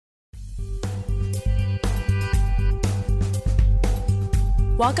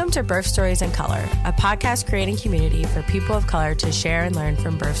Welcome to Birth Stories in Color, a podcast creating community for people of color to share and learn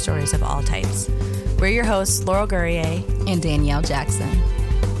from birth stories of all types. We're your hosts, Laurel Gourrier and Danielle Jackson.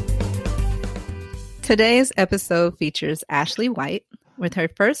 Today's episode features Ashley White. With her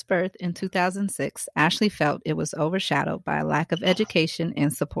first birth in 2006, Ashley felt it was overshadowed by a lack of education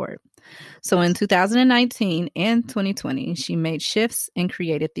and support. So in 2019 and 2020, she made shifts and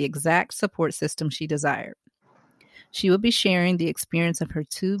created the exact support system she desired. She will be sharing the experience of her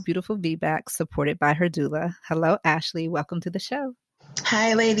two beautiful VBACs supported by her doula. Hello, Ashley. Welcome to the show.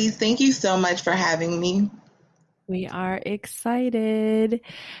 Hi, ladies. Thank you so much for having me. We are excited.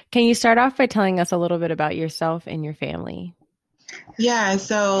 Can you start off by telling us a little bit about yourself and your family? Yeah,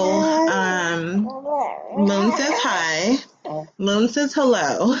 so Moon says hi. Moon says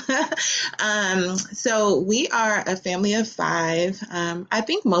hello. So we are a family of five. I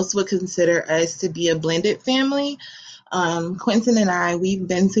think most would consider us to be a blended family. Quentin and I, we've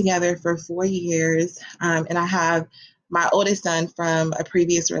been together for 4 years, and I have my oldest son from a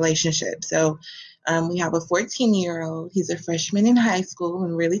previous relationship. So we have a 14-year-old. He's a freshman in high school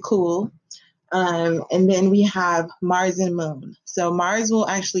and really cool. And then we have Mars and Moon. So Mars will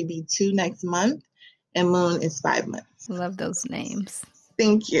actually be 2 next month, and Moon is 5 months. Love those names.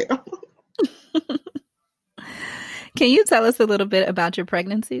 Thank you. Can you tell us a little bit about your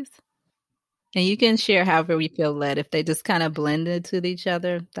pregnancies? And you can share however we feel led. If they just kind of blended to each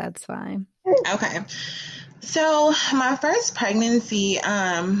other, that's fine. Okay. So my first pregnancy,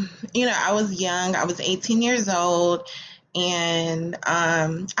 I was young. I was 18 years old. And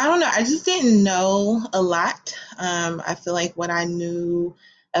I don't know, I just didn't know a lot. I feel like what I knew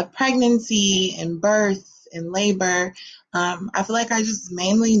of pregnancy and birth and labor, I feel like I just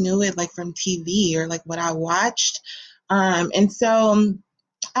mainly knew it like from TV or like what I watched. And so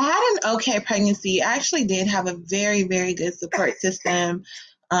I had an okay pregnancy. I actually did have a very, very good support system.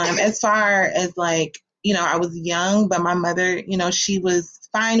 As far as like, I was young, but my mother, she was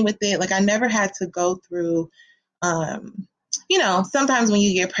fine with it. Like I never had to go through sometimes when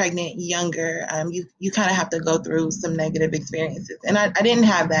you get pregnant younger, you kind of have to go through some negative experiences. And I didn't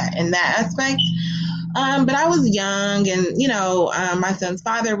have that in that aspect. But I was young and, my son's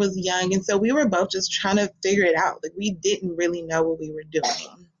father was young. And so we were both just trying to figure it out. Like we didn't really know what we were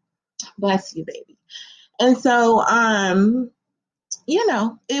doing. Bless you, baby. And so,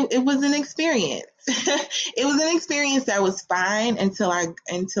 it was an experience. It was an experience that was fine until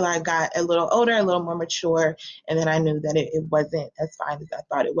I got a little older, a little more mature, and then I knew that it wasn't as fine as I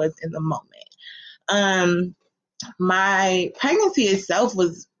thought it was in the moment. My pregnancy itself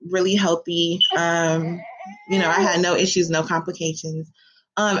was really healthy. I had no issues, no complications,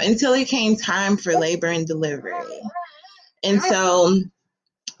 until it came time for labor and delivery. And so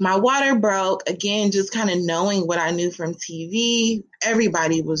my water broke, again, just kind of knowing what I knew from TV.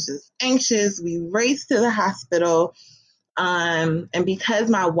 Everybody was just anxious. We raced to the hospital. And because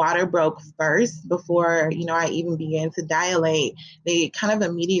my water broke first, before, I even began to dilate, they kind of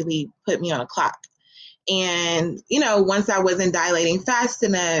immediately put me on a clock. And, once I wasn't dilating fast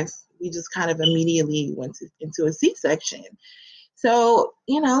enough, we just kind of immediately went into a C-section. So,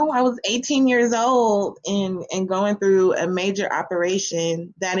 I was 18 years old and going through a major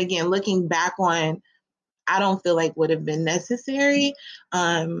operation that, again, looking back on, I don't feel like would have been necessary.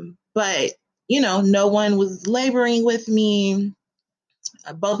 But, no one was laboring with me.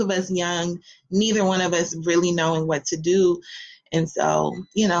 Both of us young, neither one of us really knowing what to do. And so,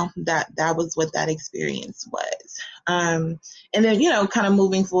 that was what that experience was. And then, kind of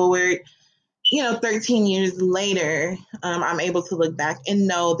moving forward, 13 years later, I'm able to look back and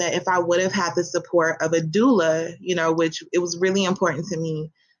know that if I would have had the support of a doula, which it was really important to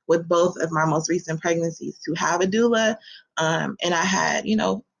me with both of my most recent pregnancies to have a doula. And I had,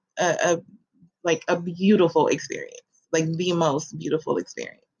 a beautiful experience, like the most beautiful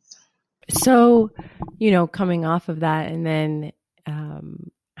experience. So, coming off of that and then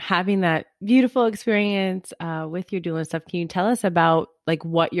having that beautiful experience with your doula and stuff, can you tell us about like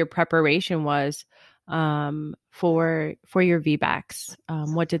what your preparation was for your VBACs?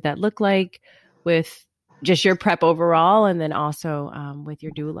 What did that look like with just your prep overall, and then also with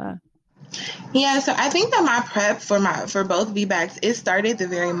your doula? Yeah, so I think that my prep for both VBACs, it started the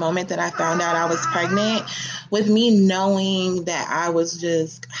very moment that I found out I was pregnant, with me knowing that I was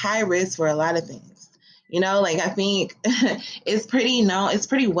just high risk for a lot of things. I think it's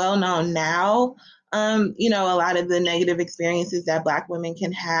pretty well known now, a lot of the negative experiences that Black women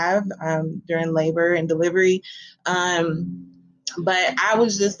can have during labor and delivery. But I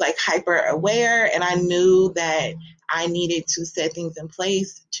was just like hyper aware, and I knew that I needed to set things in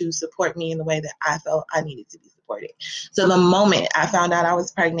place to support me in the way that I felt I needed to be supported. supported. So the moment I found out I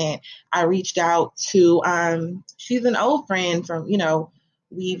was pregnant, I reached out to, she's an old friend from,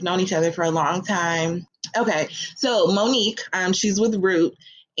 we've known each other for a long time. Okay. So Monique, she's with Root.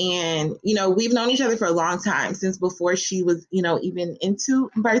 And, we've known each other for a long time, since before she was, even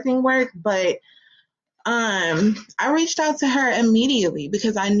into birthing work. But I reached out to her immediately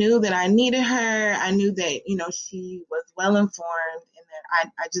because I knew that I needed her. I knew that, she was well informed, and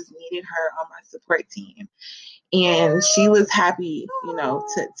that I just needed her on my support team. And she was happy,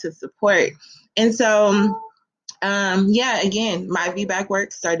 to support. And so, again, my VBAC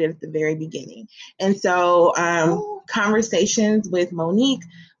work started at the very beginning. And so, conversations with Monique,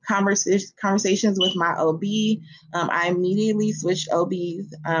 conversations with my OB. I immediately switched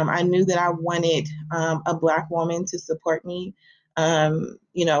OBs. I knew that I wanted a Black woman to support me, from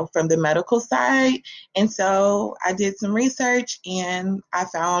the medical side. And so I did some research, and I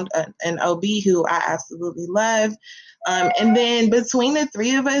found an OB who I absolutely love. And then between the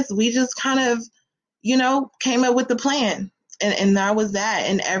three of us, we just kind of, came up with the plan. And that was that.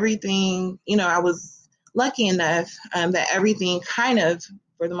 And everything, I was lucky enough that everything kind of,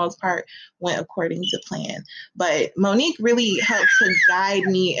 for the most part, went according to plan. But Monique really helped to guide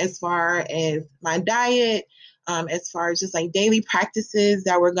me as far as my diet, as far as just like daily practices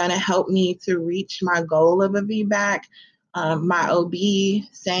that were going to help me to reach my goal of a VBAC. My OB,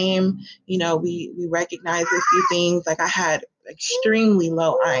 same, we recognized a few things. Like I had extremely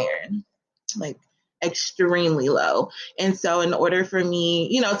low iron, like extremely low. And so in order for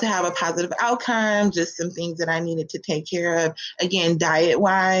me, to have a positive outcome, just some things that I needed to take care of, again, diet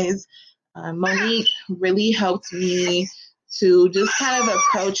wise, Monique really helped me to just kind of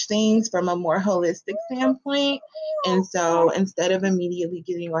approach things from a more holistic standpoint. And so instead of immediately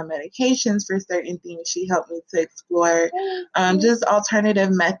getting on medications for certain things, she helped me to explore just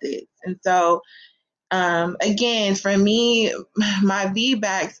alternative methods. And so again, for me, my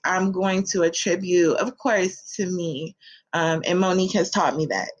VBACs, I'm going to attribute, of course, to me. And Monique has taught me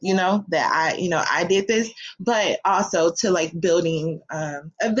that, that I did this, but also to like building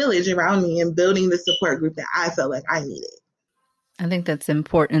a village around me and building the support group that I felt like I needed. I think that's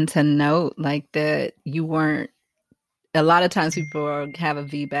important to note, like that you weren't, a lot of times people have a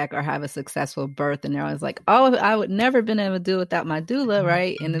VBAC or have a successful birth and they're always like, oh, I would never been able to do it without my doula,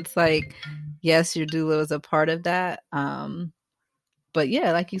 right? And it's like, yes, your doula was a part of that. But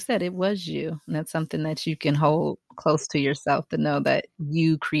yeah, like you said, it was you. And that's something that you can hold close to yourself, to know that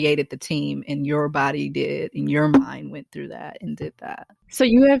you created the team and your body did and your mind went through that and did that. So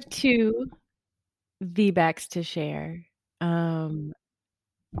you have 2 VBACs to share.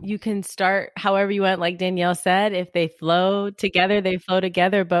 You can start however you want, like Danielle said. If they flow together, they flow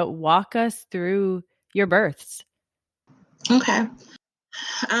together, but walk us through your births. Okay.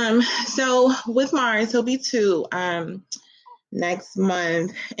 So with Mars, he'll be 2 next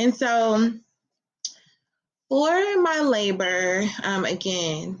month. And so for my labor,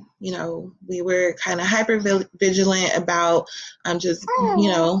 again, we were kind of hyper vigilant about just,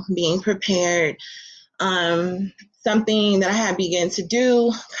 being prepared. Something that I had begun to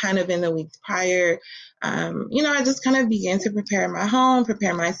do kind of in the weeks prior. I just kind of began to prepare my home,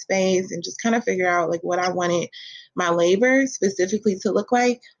 prepare my space, and just kind of figure out like what I wanted my labor specifically to look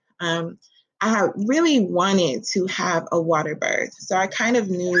like. I really wanted to have a water birth. So I kind of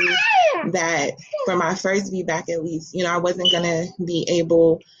knew that for my first VBAC, at least, I wasn't going to be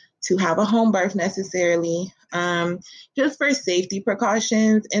able to have a home birth necessarily, just for safety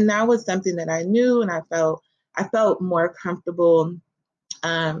precautions. And that was something that I knew, and I felt more comfortable,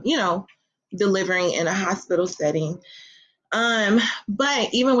 delivering in a hospital setting. But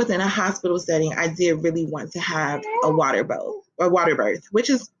even within a hospital setting, I did really want to have a water birth, which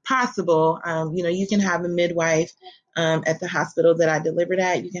is possible. You can have a midwife at the hospital that I delivered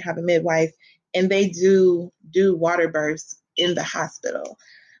at. You can have a midwife, and they do water births in the hospital.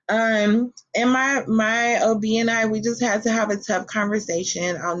 And my OB and I, we just had to have a tough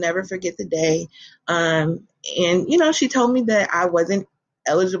conversation. I'll never forget the day. And she told me that I wasn't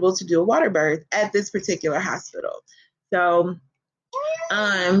eligible to do a water birth at this particular hospital. So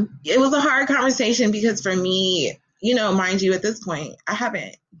it was a hard conversation because for me, mind you, at this point, I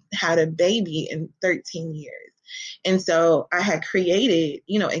haven't had a baby in 13 years. And so I had created,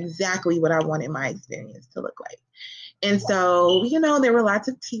 exactly what I wanted my experience to look like. And so, there were lots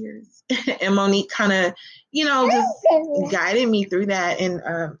of tears, and Monique kind of, just guided me through that and,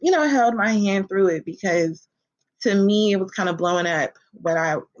 held my hand through it, because to me, it was kind of blowing up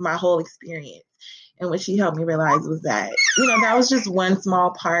my whole experience. And what she helped me realize was that, that was just one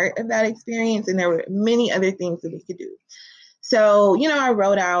small part of that experience. And there were many other things that we could do. So, I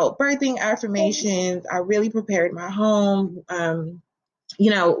wrote out birthing affirmations. I really prepared my home.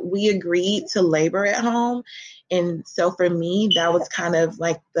 We agreed to labor at home. And so for me, that was kind of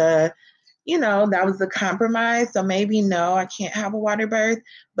like that was the compromise. So maybe no, I can't have a water birth,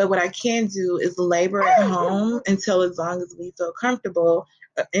 but what I can do is labor at home until as long as we feel comfortable.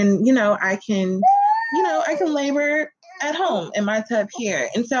 And, I can labor at home in my tub here.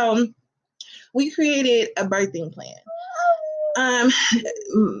 And so we created a birthing plan.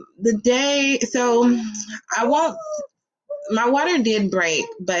 My water did break,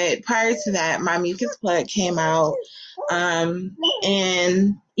 but prior to that, my mucus plug came out. And,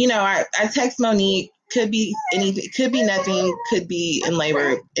 I text Monique, could be anything, could be nothing, could be in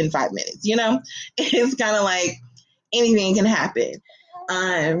labor in 5 minutes, It's kind of like anything can happen.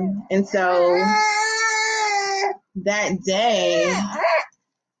 And so that day,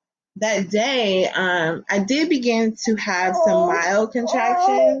 I did begin to have some mild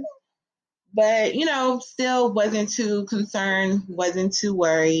contractions, but, still wasn't too concerned, wasn't too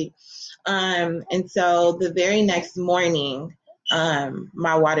worried. And so the very next morning,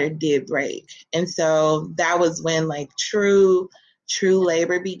 my water did break. And so that was when like true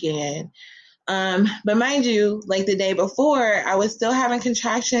labor began. But mind you, like the day before, I was still having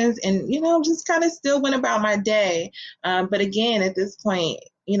contractions and, just kind of still went about my day. But again, at this point,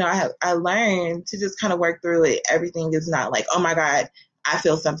 I learned to just kind of work through it. Everything is not like, oh my God, I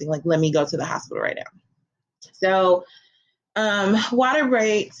feel something, like, let me go to the hospital right now. So, water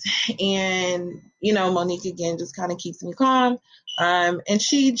breaks and, Monique again just kind of keeps me calm. And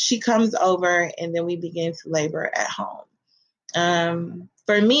she comes over and then we begin to labor at home.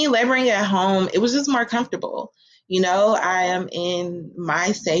 For me, laboring at home, it was just more comfortable. I am in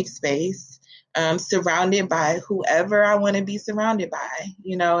my safe space, surrounded by whoever I want to be surrounded by,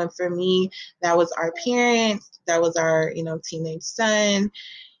 and for me, that was our parents, that was our, teenage son.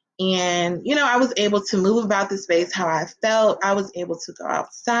 And, I was able to move about the space how I felt. I was able to go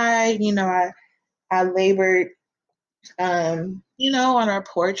outside. I labored, on our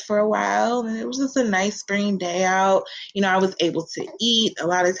porch for a while, and it was just a nice spring day out. I was able to eat. A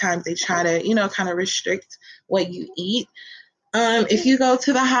lot of times they try to, kind of restrict what you eat. If you go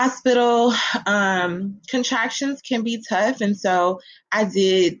to the hospital, contractions can be tough. And so I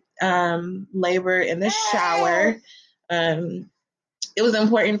did labor in the shower. It was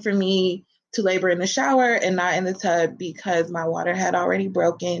important for me to labor in the shower and not in the tub because my water had already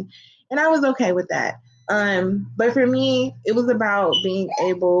broken, and I was okay with that. But for me, it was about being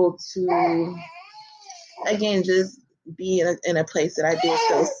able to, again, just be in a place that I did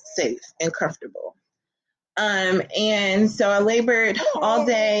feel safe and comfortable. And so I labored all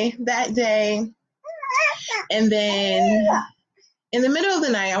day that day. And then in the middle of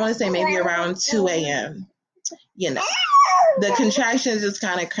the night, I want to say maybe around 2 a.m., the contractions just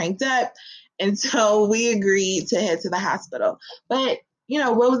kind of cranked up. And so we agreed to head to the hospital. But,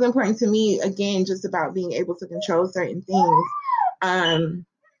 what was important to me, again, just about being able to control certain things.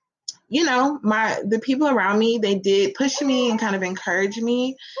 The people around me, they did push me and kind of encourage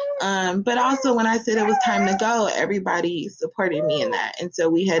me. But also when I said it was time to go, everybody supported me in that. And so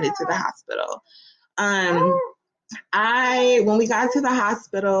we headed to the hospital. When we got to the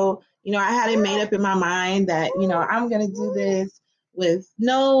hospital, I had it made up in my mind that, I'm going to do this with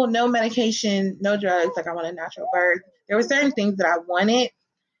no medication, no drugs. Like, I want a natural birth. There were certain things that I wanted.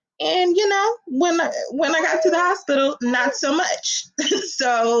 And, when I got to the hospital, not so much.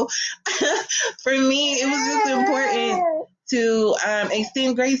 So for me, it was just important to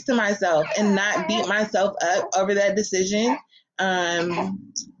extend grace to myself and not beat myself up over that decision.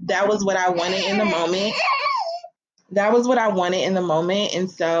 That was what I wanted in the moment.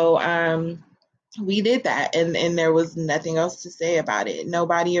 And so we did that. And there was nothing else to say about it.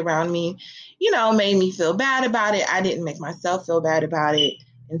 Nobody around me, made me feel bad about it. I didn't make myself feel bad about it.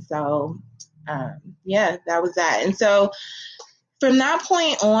 And so, that was that. And so from that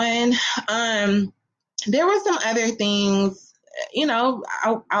point on, there were some other things,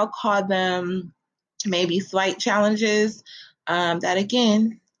 I'll call them maybe slight challenges, that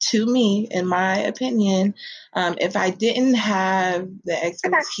again, to me, in my opinion, if I didn't have the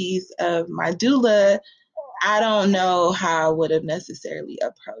expertise of my doula, I don't know how I would have necessarily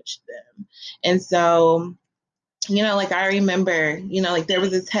approached them. And so, I remember, there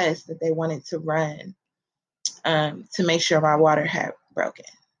was a test that they wanted to run to make sure my water had broken.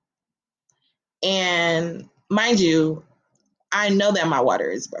 And mind you, I know that my water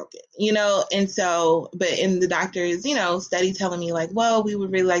is broken, and so, and the doctor is, steady telling me like, well, we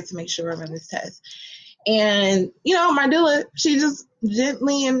would really like to make sure I run this test. And, my doula, she just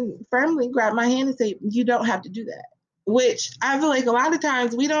gently and firmly grabbed my hand and said, you don't have to do that. which I feel like a lot of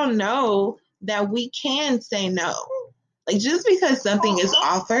times we don't know that we can say no. Like, just because something is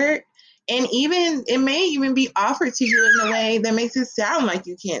offered, and even it may even be offered to you in a way that makes it sound like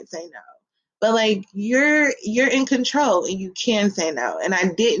you can't say no. But like, you're in control and you can say no. And I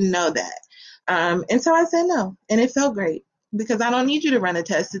didn't know that. And so I said no, and it felt great, because I don't need you to run a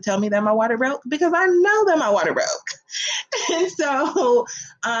test to tell me that my water broke, because I know that my water broke. And so,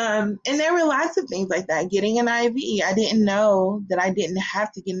 and there were lots of things like that. Getting an IV, I didn't know that I didn't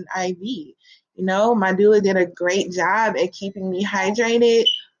have to get an IV. You know, my doula did a great job at keeping me hydrated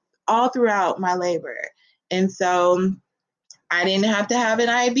all throughout my labor. And so I didn't have to have an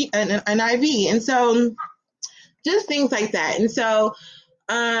IV. And so just things like that. And so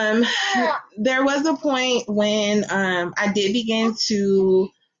there was a point when I did begin to,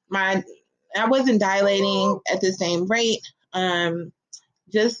 I wasn't dilating at the same rate,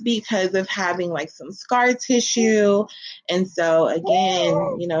 just because of having like some scar tissue. And so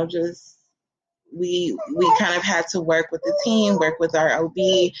again, you know, just we kind of had to work with the team, work with our OB,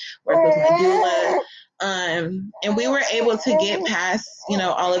 work with my doula. And we were able to get past, you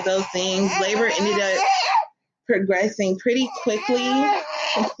know, all of those things. Labor ended up progressing pretty quickly.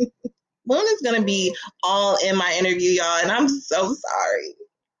 Moon is going to be all in my interview, y'all, and I'm so sorry.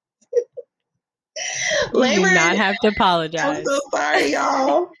 Labor, you do not have to apologize. I'm so sorry,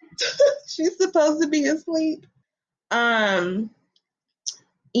 y'all. She's supposed to be asleep.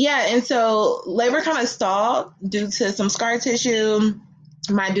 Yeah, and so labor kind of stalled due to some scar tissue.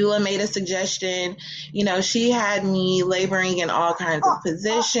 My doula made a suggestion. You know, she had me laboring in all kinds of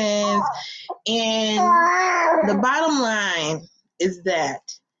positions. And the bottom line is that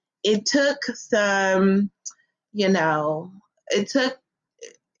it took some, you know, it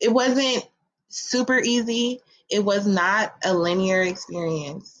wasn't super easy. It was not a linear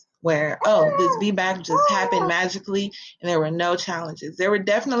experience where, oh, this VBAC just happened magically and there were no challenges. There were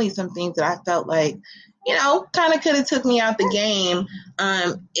definitely some things that I felt like, you know, kind of could have took me out the game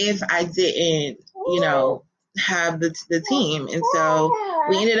if I didn't, you know, have the team. And so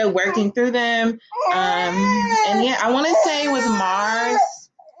we ended up working through them. And yeah, I want to say with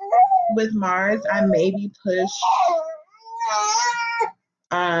Mars, I maybe pushed,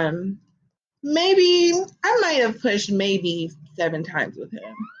 I might have pushed maybe 7 times with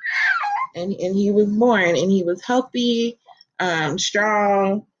him. And he was born, and he was healthy,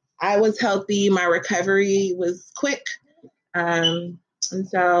 strong. I was healthy. My recovery was quick. And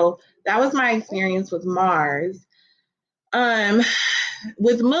so that was my experience with Mars.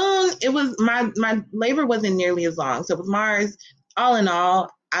 With Moon, it was my labor wasn't nearly as long. So with Mars, all in all,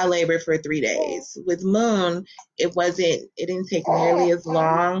 I labored for 3 days. With Moon, it didn't take nearly as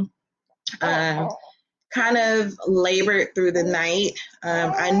long. Kind of labored through the night.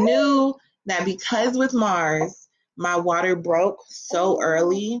 I knew that because with Mars, my water broke so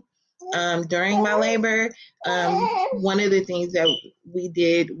early during my labor. One of the things that we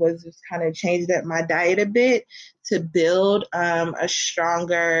did was just kind of change up my diet a bit to build a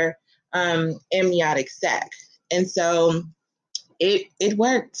stronger amniotic sac. And so it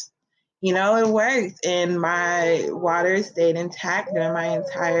worked. You know, it worked. And my water stayed intact during my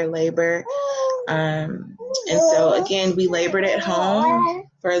entire labor. And so again, we labored at home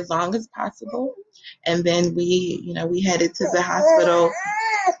for as long as possible. And then we headed to the hospital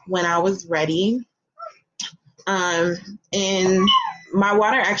when I was ready. And my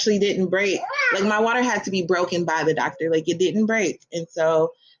water actually didn't break. Like, my water had to be broken by the doctor. Like, it didn't break. And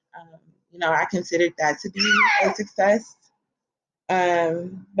so, I considered that to be a success.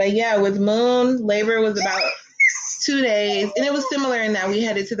 But yeah, with Moon, labor was about 2 days, and it was similar in that we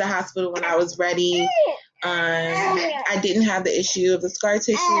headed to the hospital when I was ready. I didn't have the issue of the scar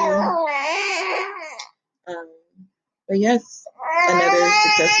tissue. But yes, another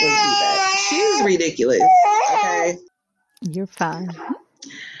successful VBAC. She's ridiculous. Okay. You're fine.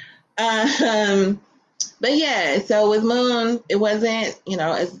 But yeah, so with Moon, it wasn't,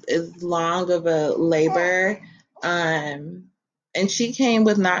 as long of a labor. And she came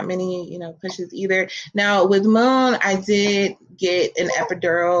with not many, pushes either. Now with Moon, I did get an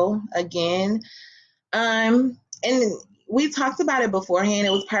epidural again. And we talked about it beforehand.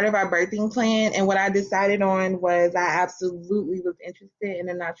 It was part of our birthing plan. And what I decided on was I absolutely was interested in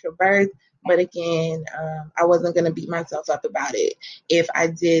a natural birth. But again, I wasn't going to beat myself up about it if I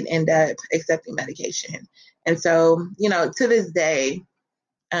did end up accepting medication. And so, to this day,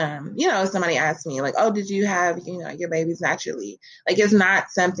 somebody asked me like, oh, did you have, your babies naturally? Like, it's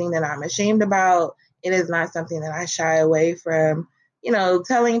not something that I'm ashamed about. It is not something that I shy away from,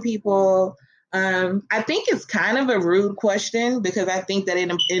 telling people. I think it's kind of a rude question because I think that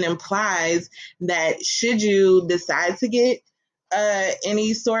it implies that should you decide to get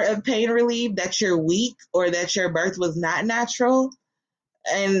any sort of pain relief, that you're weak or that your birth was not natural.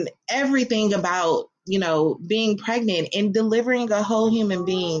 And everything about, being pregnant and delivering a whole human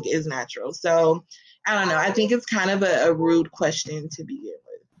being is natural. So I don't know. I think it's kind of a rude question to begin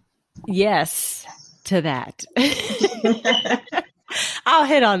with. Yes, to that. I'll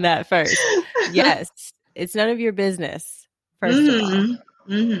hit on that first. Yes, it's none of your business, first of all.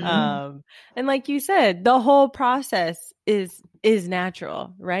 Mm-hmm. And like you said, the whole process is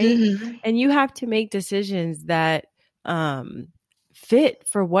natural, right? Mm-hmm. And you have to make decisions that fit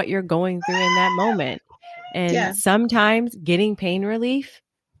for what you're going through in that moment. And sometimes getting pain relief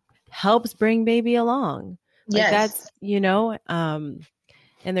helps bring baby along. Like that's,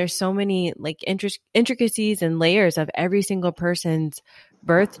 and there's so many like intricacies and layers of every single person's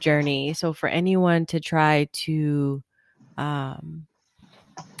birth journey. So for anyone to try to,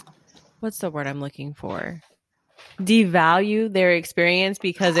 what's the word I'm looking for? Devalue their experience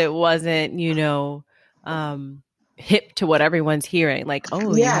because it wasn't, hip to what everyone's hearing. Like,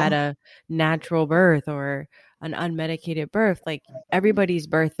 oh, you had a natural birth or an unmedicated birth. Like everybody's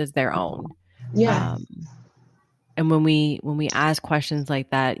birth is their own. Yeah. And when we ask questions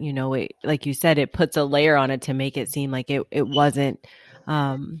like that, it, like you said, it puts a layer on it to make it seem like it wasn't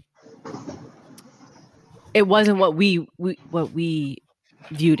what we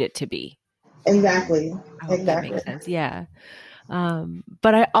viewed it to be. Exactly. I hope that makes sense. Yeah.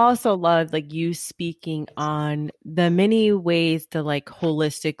 But I also love like you speaking on the many ways to like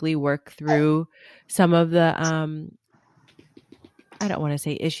holistically work through some of the I don't want to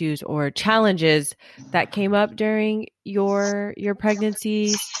say issues or challenges that came up during your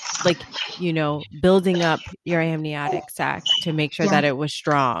pregnancies, like, building up your amniotic sac to make sure that it was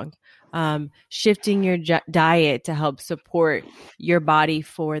strong, shifting your diet to help support your body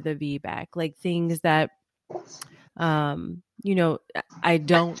for the VBAC, like things that, I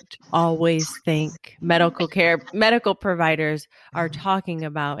don't always think medical providers are talking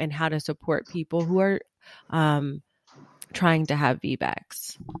about and how to support people who are, trying to have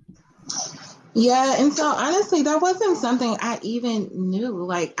VBACs. Yeah. And so honestly, that wasn't something I even knew.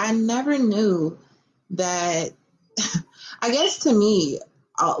 Like I never knew that, I guess to me,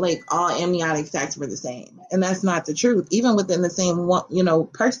 all amniotic sacs were the same. And that's not the truth, even within the same one,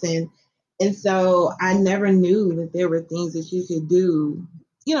 person. And so I never knew that there were things that you could do,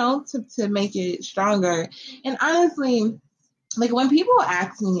 to make it stronger. And honestly, like when people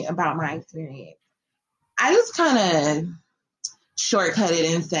ask me about my experience, I just kind of shortcut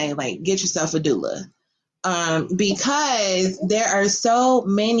it and say, like, get yourself a doula. Because there are so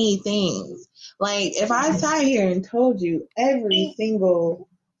many things. Like, if I sat here and told you every single,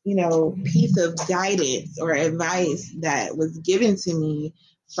 piece of guidance or advice that was given to me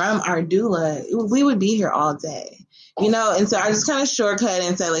from our doula, we would be here all day. And so I just kind of shortcut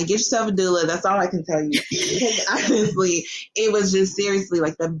and say, like, get yourself a doula. That's all I can tell you. Because honestly, it was just seriously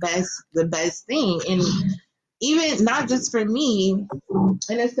like the best thing. And even not just for me,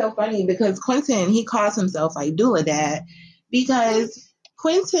 and it's so funny because Quentin, he calls himself like doula dad because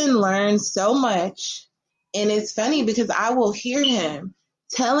Quentin learns so much. And it's funny because I will hear him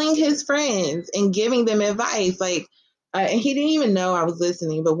telling his friends and giving them advice. Like, and he didn't even know I was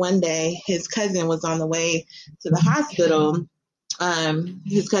listening. But one day his cousin was on the way to the hospital.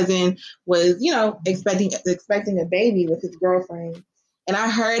 His cousin was, expecting a baby with his girlfriend. And I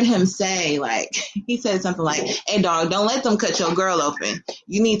heard him say, like, he said something like, hey, dog, don't let them cut your girl open.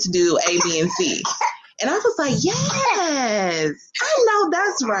 You need to do A, B, and C. And I was like, yes, I know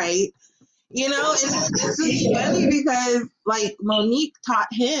that's right. And it's just funny because, like, Monique taught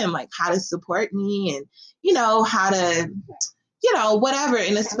him, like, how to support me and, how to, whatever.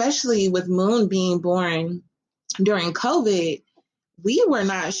 And especially with Moon being born during COVID, we were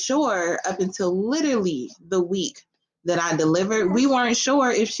not sure up until literally the week that I delivered. We weren't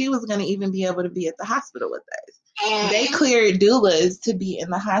sure if she was going to even be able to be at the hospital with us. They cleared doulas to be in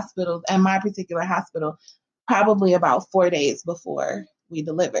the hospital, at my particular hospital, probably about 4 days before we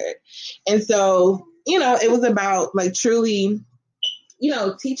delivered. And so, it was about like truly,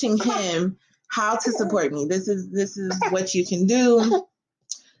 teaching him how to support me. This is what you can do.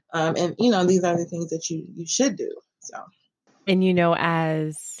 And, these are the things that you should do. So. And,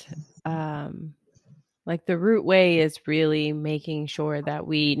 as, like the root way is really making sure that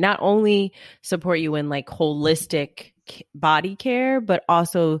we not only support you in like holistic body care, but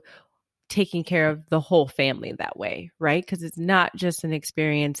also taking care of the whole family that way, right? Because it's not just an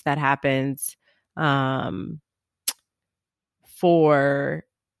experience that happens for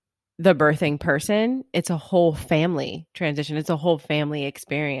the birthing person, it's a whole family transition. It's a whole family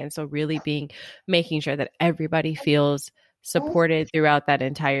experience. So really making sure that everybody feels supported throughout that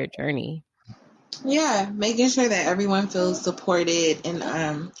entire journey. Yeah, making sure that everyone feels supported and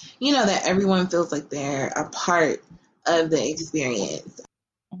that everyone feels like they're a part of the experience.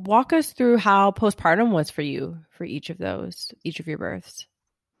 Walk us through how postpartum was for you for each of your births.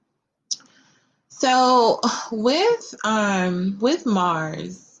 So with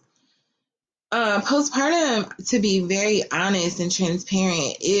Mars, postpartum, to be very honest and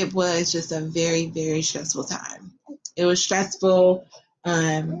transparent, it was just a very, very stressful time. It was stressful.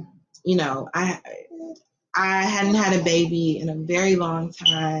 I hadn't had a baby in a very long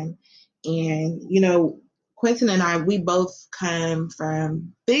time. And, Quentin and I, we both come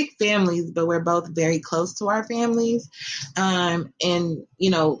from big families, but we're both very close to our families. For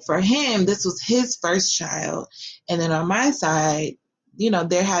him, this was his first child. And then on my side,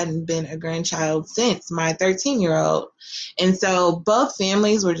 there hadn't been a grandchild since my 13-year-old. And so both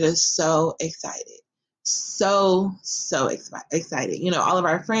families were just so excited. So excited. All of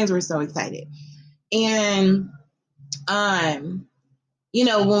our friends were so excited. And, when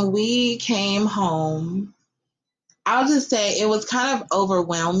we came home, I'll just say it was kind of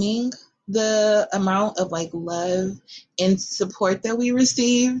overwhelming, the amount of love and support that we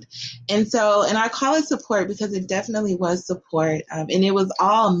received. And I call it support because it definitely was support. And it was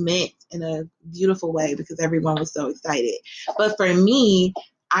all meant in a beautiful way because everyone was so excited. But for me,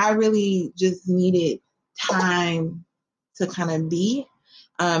 I really just needed time to kind of be.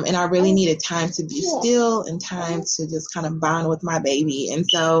 And I really needed time to be still and time to just kind of bond with my baby. And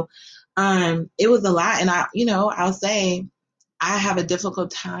so it was a lot. And I'll say I have a difficult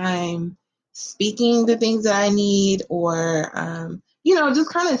time speaking the things that I need or,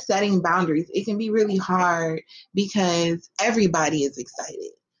 just kind of setting boundaries. It can be really hard because everybody is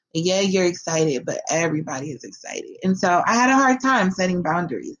excited. Yeah, you're excited, but everybody is excited. And so I had a hard time setting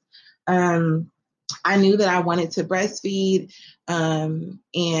boundaries. I knew that I wanted to breastfeed, and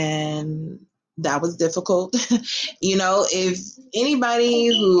that was difficult. If anybody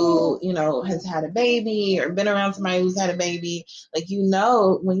who, has had a baby or been around somebody who's had a baby,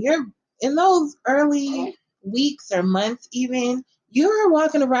 when you're in those early weeks or months even, you're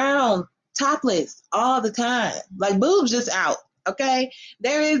walking around topless all the time, like boobs just out. Okay.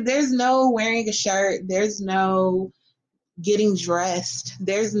 There's no wearing a shirt. There's no getting dressed.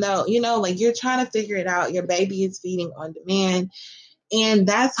 There's no, you're trying to figure it out. Your baby is feeding on demand. And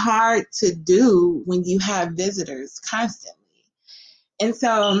that's hard to do when you have visitors constantly. And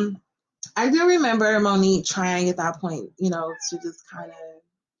so I do remember Monique trying at that point, to just kind of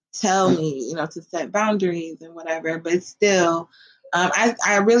tell me, to set boundaries and whatever, but still,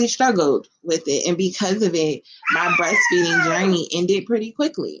 I really struggled with it. And because of it, my breastfeeding journey ended pretty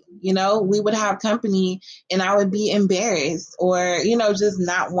quickly. We would have company and I would be embarrassed or, just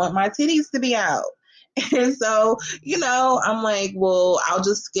not want my titties to be out. And so, I'm like, well, I'll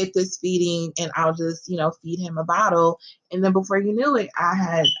just skip this feeding and I'll just, feed him a bottle. And then before you knew it,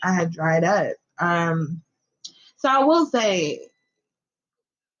 I had dried up. So I will say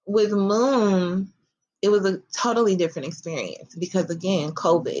with Moon, it was a totally different experience because, again,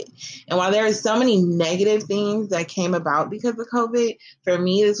 COVID. And while there are so many negative things that came about because of COVID, for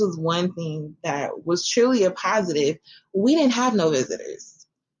me, this was one thing that was truly a positive. We didn't have no visitors.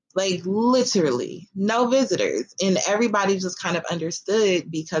 Literally no visitors. And everybody just kind of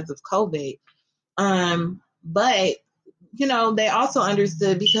understood because of COVID. But, they also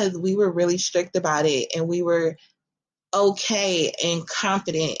understood because we were really strict about it and we were okay and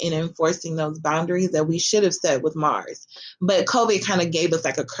confident in enforcing those boundaries that we should have set with Mars. But COVID kind of gave us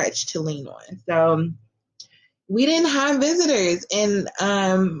a crutch to lean on. So we didn't have visitors, and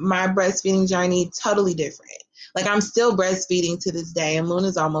my breastfeeding journey totally different. I'm still breastfeeding to this day, and Moon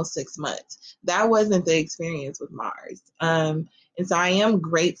is almost 6 months. That wasn't the experience with Mars. And so I am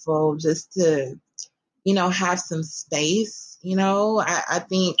grateful just to, have some space. I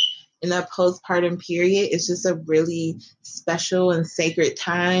think in the postpartum period, it's just a really special and sacred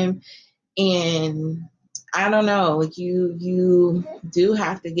time. And I don't know, you do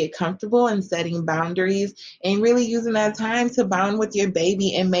have to get comfortable in setting boundaries and really using that time to bond with your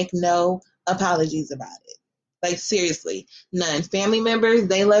baby and make no apologies about it. Seriously, none. Family members,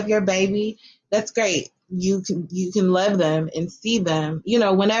 they love your baby. That's great. You can love them and see them,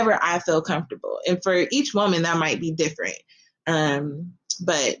 whenever I feel comfortable. And for each woman, that might be different.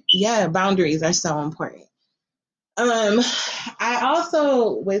 But yeah, boundaries are so important. I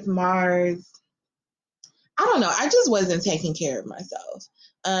also, with Mars, I don't know, I just wasn't taking care of myself.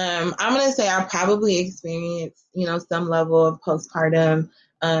 I'm going to say I probably experienced, some level of postpartum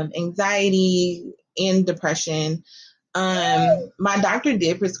anxiety and depression. My doctor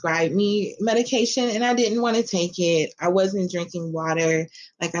did prescribe me medication and I didn't want to take it. I wasn't drinking water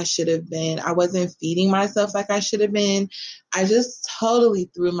like I should have been. I wasn't feeding myself like I should have been. I just totally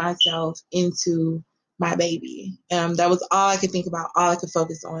threw myself into my baby. That was all I could think about, all I could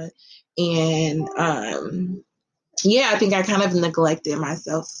focus on. And I think I kind of neglected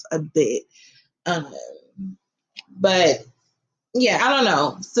myself a bit. But yeah, I don't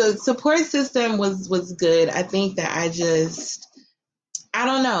know. So support system was good. I think that I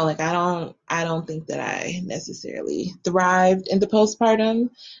don't know. Like I don't think that I necessarily thrived in the postpartum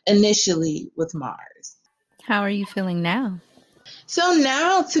initially with Mars. How are you feeling now? So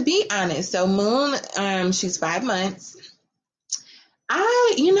now, to be honest, so Moon, she's 5 months.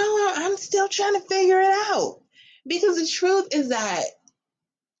 I'm still trying to figure it out because the truth is that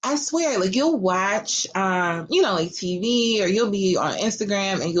I swear, like you'll watch, like TV or you'll be on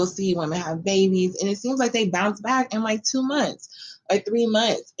Instagram and you'll see women have babies and it seems like they bounce back in like 2 months or 3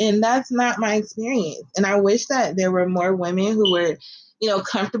 months. And that's not my experience. And I wish that there were more women who were,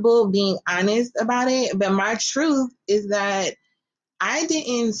 comfortable being honest about it. But my truth is that I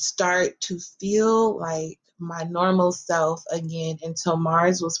didn't start to feel like my normal self again until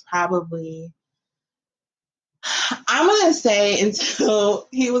Mars was probably, I'm going to say until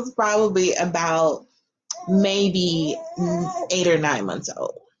he was probably about maybe 8 or 9 months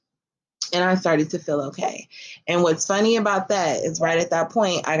old. And I started to feel okay. And what's funny about that is right at that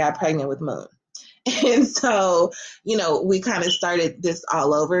point, I got pregnant with Moon. And so, we kind of started this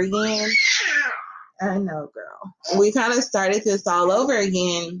all over again. I know, girl. We kind of started this all over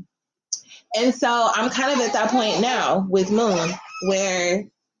again. And so I'm kind of at that point now with Moon where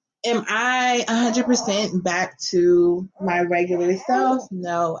am I 100% back to my regular self?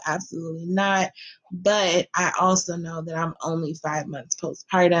 No, absolutely not. But I also know that I'm only 5 months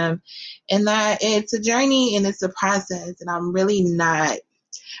postpartum and that it's a journey and it's a process. And I'm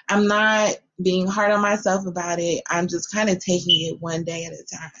not being hard on myself about it. I'm just kind of taking it one day at a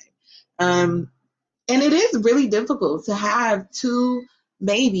time. And it is really difficult to have 2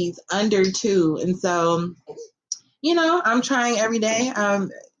 babies under 2. And so, I'm trying every day.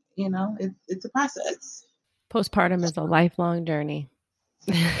 It's a process. Postpartum is a lifelong journey.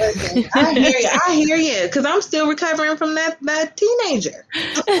 Listen, I hear you, because I'm still recovering from that teenager.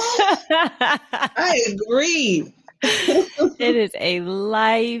 I agree. It is a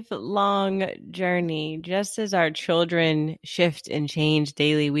lifelong journey. Just as our children shift and change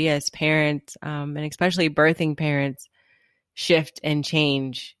daily, we as parents, and especially birthing parents, shift and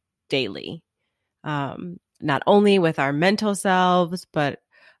change daily. Not only with our mental selves, but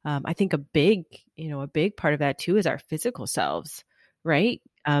I think a big part of that too is our physical selves, right?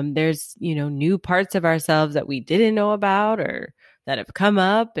 There's, new parts of ourselves that we didn't know about or that have come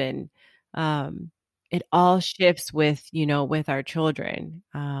up, and it all shifts with our children.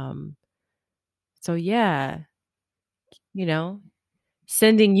 So yeah,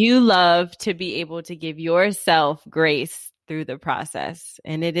 sending you love to be able to give yourself grace through the process.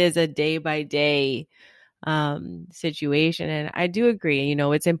 And it is a day by day situation. And I do agree,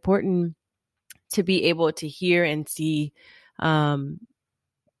 it's important to be able to hear and see the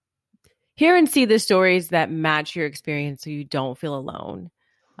stories that match your experience so you don't feel alone.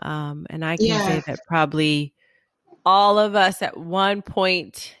 And I can say that probably all of us at one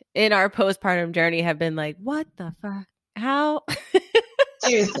point in our postpartum journey have been like, what the fuck? How?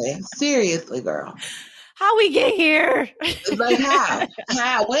 Seriously, girl. How we get here? Like how?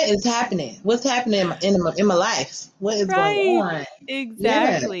 What is happening? What's happening in my life? What is going on?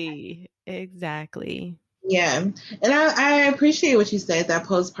 Exactly. Yeah. And I appreciate what you said, that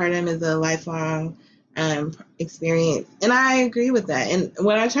postpartum is a lifelong experience. And I agree with that. And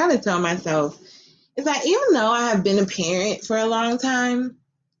what I try to tell myself is that even though I have been a parent for a long time,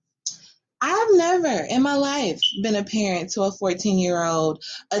 I've never in my life been a parent to a 14-year-old,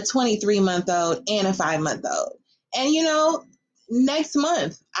 a 23-month-old, and a 5-month-old. And next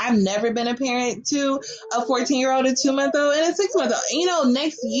month, I've never been a parent to a 14-year-old, a 2-month-old, and a 6-month-old.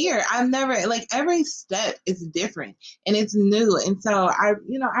 Next year, I've never, like, every step is different and it's new. And so I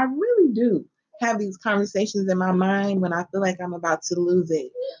really do have these conversations in my mind when I feel like I'm about to lose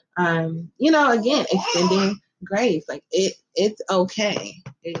it. Again, extending grace, like it's okay.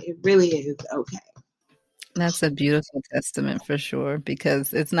 It really is okay. That's a beautiful testament for sure,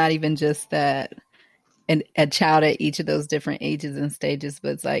 because it's not even just that a child at each of those different ages and stages,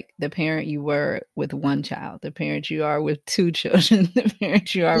 but it's like the parent you were with one child, the parent you are with 2 children, the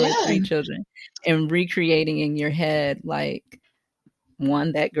parent you are with 3 children, and recreating in your head, like,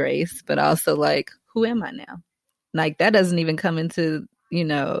 one, that grace, but also like, who am I now? Like, that doesn't even come into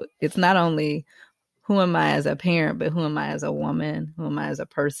it's not only who am I as a parent, but who am I as a woman? Who am I as a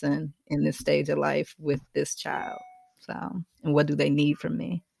person in this stage of life with this child? So, and what do they need from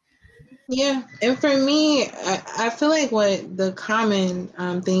me? Yeah, and for me, I feel like what the common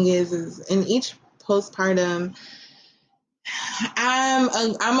thing is in each postpartum,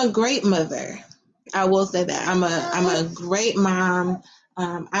 I'm a great mother. I will say that I'm a great mom.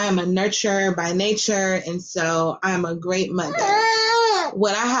 I am a nurturer by nature, and so I'm a great mother.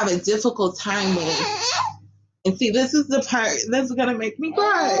 What I have a difficult time with, and see, this is the part that's gonna make me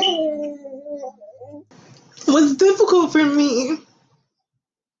cry. What's difficult for me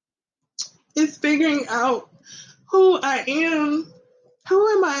is figuring out who I am.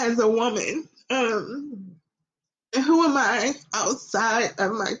 Who am I as a woman? And who am I outside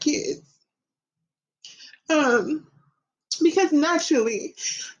of my kids? Because naturally,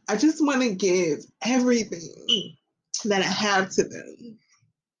 I just want to give everything that I have to them.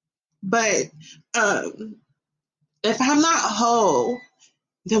 But if I'm not whole,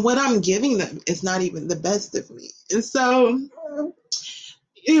 then what I'm giving them is not even the best of me. And so,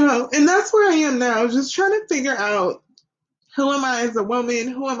 and that's where I am now, just trying to figure out who am I as a woman,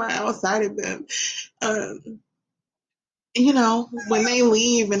 who am I outside of them. When they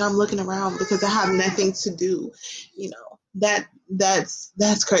leave and I'm looking around because I have nothing to do,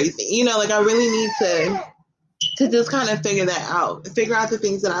 that's crazy. I really need to just kind of figure that out, figure out the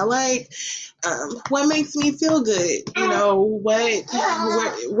things that I like, what makes me feel good, what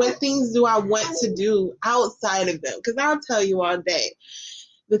things do I want to do outside of them? Because I'll tell you all day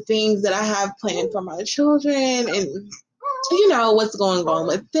the things that I have planned for my children and what's going on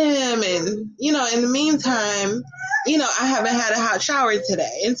with them. And, in the meantime, I haven't had a hot shower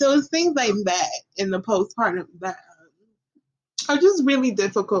today. And so it's things like that in the postpartum that are just really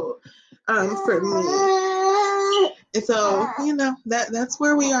difficult for me. And so, that's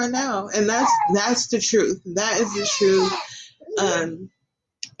where we are now. And that's the truth. That is the truth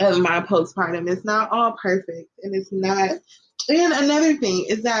of my postpartum. It's not all perfect. And it's not. And another thing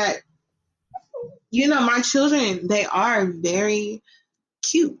is that, my children, they are very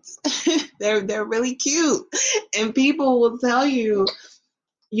cute. They're really cute. And people will tell you,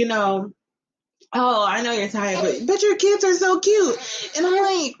 oh, I know you're tired, but your kids are so cute. And I'm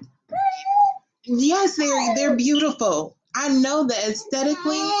like, yes, they're beautiful. I know that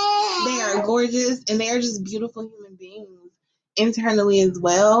aesthetically they are gorgeous and they are just beautiful human beings internally as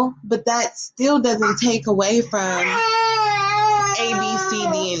well. But that still doesn't take away from A, B, C,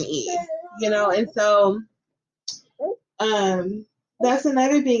 D, and E. And so that's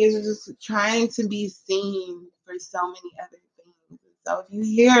another thing is just trying to be seen for so many other things. So if you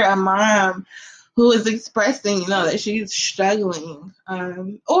hear a mom who is expressing, that she's struggling, or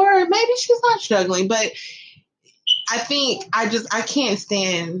maybe she's not struggling, but I think I can't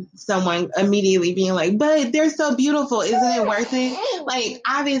stand someone immediately being like, but they're so beautiful. Isn't it worth it? Like,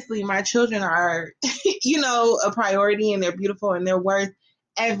 obviously my children are, a priority and they're beautiful and they're worth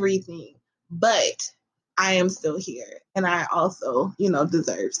everything, but I am still here and I also,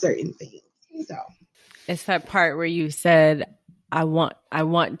 deserve certain things. So it's that part where you said, I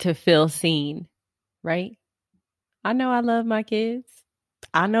want to feel seen, right? I know I love my kids.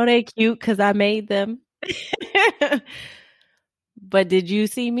 I know they're cute because I made them. But did you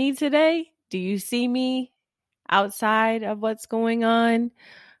see me today? Do you see me outside of what's going on?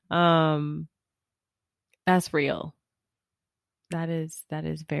 That's real. That is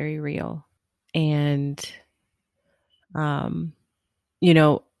very real. And I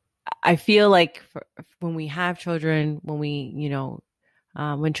feel like when we have children, when we,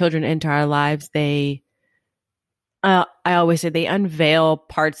 when children enter our lives, they I always say they unveil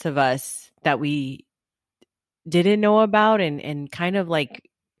parts of us that we didn't know about and kind of like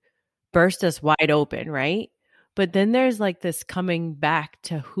burst us wide open, right? But then there's like this coming back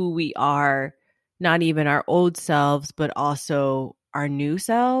to who we are, not even our old selves, but also our new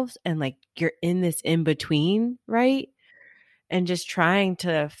selves. And like you're in this in between, right? And just trying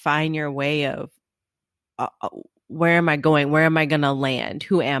to find your way of where am I going? Where am I going to land?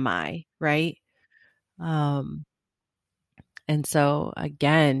 Who am I? Right. And so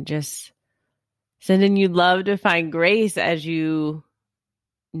again, just sending you love to find grace as you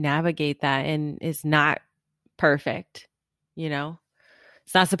navigate that. And it's not perfect,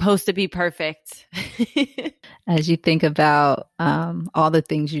 it's not supposed to be perfect. As you think about all the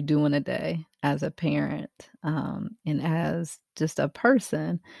things you do in a day as a parent and as just a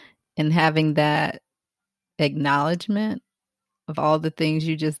person, and having that acknowledgement of all the things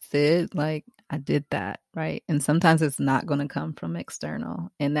you just did, like I did that, right? And sometimes it's not going to come from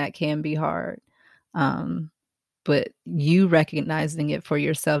external, and that can be hard. but you recognizing it for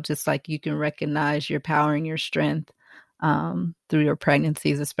yourself, just like you can recognize your power and your strength through your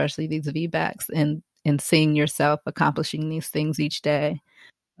pregnancies, especially these VBACs, and seeing yourself accomplishing these things each day.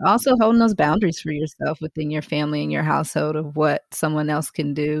 Also holding those boundaries for yourself within your family and your household of what someone else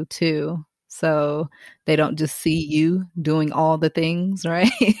can do too. So they don't just see you doing all the things, right?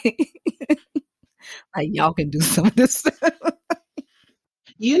 Like, y'all can do some of this stuff.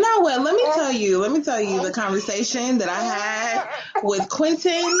 You know what? Let me tell you the conversation that I had with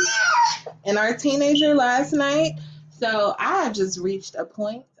Quentin and our teenager last night. So I have just reached a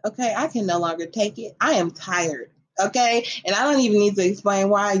point, okay? I can no longer take it. I am tired, okay? And I don't even need to explain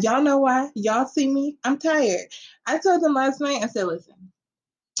why. Y'all know why. Y'all see me. I'm tired. I told them last night, I said, listen,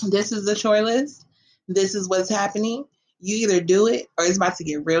 this is the chore list. This is what's happening. You either do it or it's about to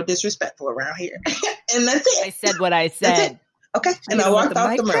get real disrespectful around here. And that's it. I said what I said. Okay. And I walked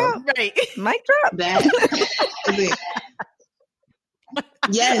off the room. Right. Mic drop. That is it.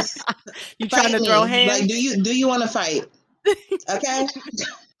 Yes. You trying to throw hands? Like, do you want to fight? Okay.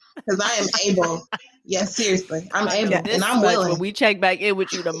 Because I am able. Yes, seriously. I'm able. And I'm willing. When we check back in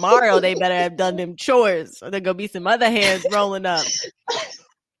with you tomorrow, they better have done them chores. Or there's going to be some other hands rolling up.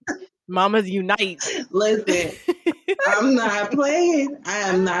 Mamas unite. Listen, I'm not playing. I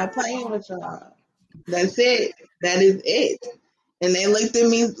am not playing with y'all. That's it. That is it. And they looked at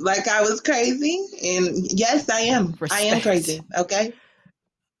me like I was crazy. And yes, I am. Respect. I am crazy. Okay.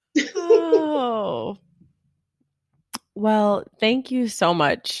 Oh. Well, thank you so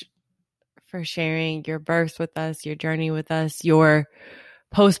much for sharing your birth with us, your journey with us, your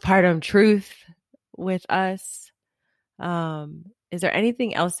postpartum truth with us. Is there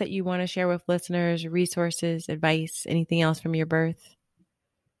anything else that you want to share with listeners, resources, advice, anything else from your births?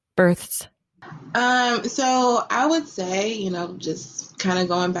 So I would say, just kind of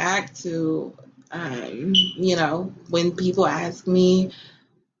going back to, when people ask me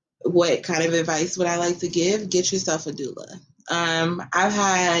what kind of advice would I like to give, get yourself a doula. I've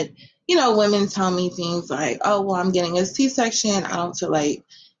had, women tell me things like, oh, well, I'm getting a C-section. I don't feel like,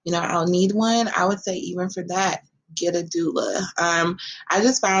 I'll need one. I would say even for that, get a doula. I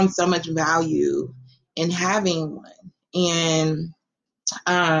just found so much value in having one.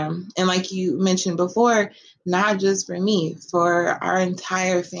 And like you mentioned before, not just for me, for our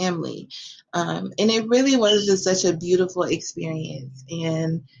entire family. And it really was just such a beautiful experience.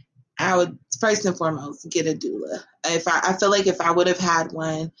 And I would first and foremost get a doula. I feel like if I would have had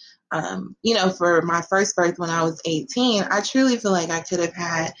one, for my first birth when I was 18, I truly feel like I could have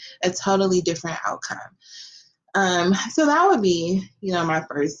had a totally different outcome. So that would be, my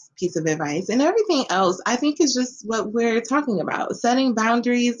first piece of advice. And everything else, I think, is just what we're talking about: setting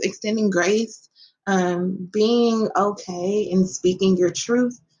boundaries, extending grace, being okay and speaking your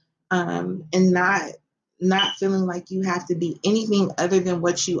truth, and not feeling like you have to be anything other than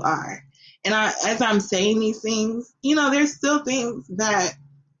what you are. And as I'm saying these things, there's still things that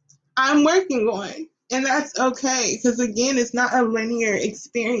I'm working on, and that's okay. Because again, it's not a linear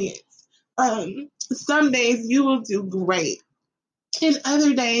experience. Some days you will do great, and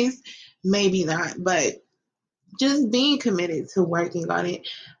other days maybe not, but just being committed to working on it,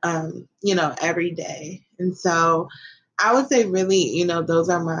 every day. And so I would say really, those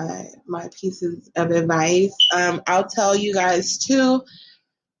are my pieces of advice. I'll tell you guys too,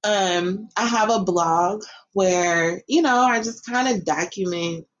 I have a blog where, I just kind of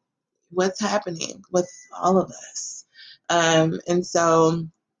document what's happening with all of us. And so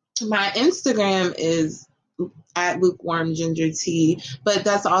my Instagram is at Lukewarm Ginger Tea, but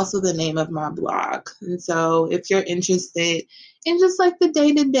that's also the name of my blog. And so if you're interested in just like the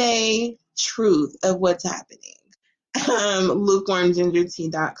day-to-day truth of what's happening,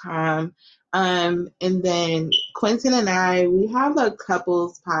 lukewarmgingertea.com. And then Quentin and I, we have a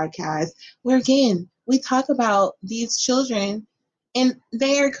couples podcast where, again, we talk about these children, and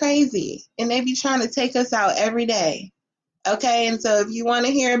they are crazy and they be trying to take us out every day. Okay. And so if you want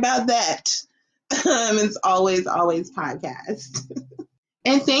to hear about that, it's always podcast.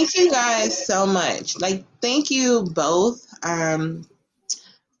 And thank you guys so much. Like, thank you both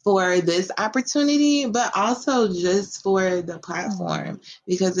for this opportunity, but also just for the platform,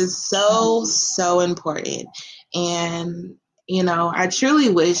 because it's so important. And, I truly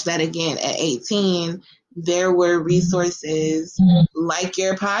wish that, again, at 18, there were resources like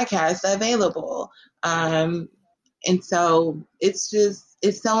your podcast available. And so it's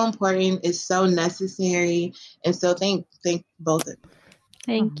so important. It's so necessary. And so thank both of you.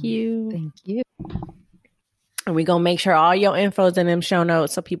 Thank you. Thank you. And we're going to make sure all your info's in them show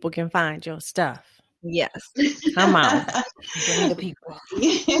notes so people can find your stuff. Yes. Come on. Bring the people.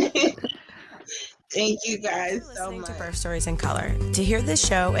 Thank you guys so Listening much. to Birth Stories in Color. To hear this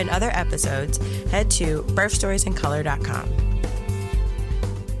show and other episodes, head to birthstoriesincolor.com.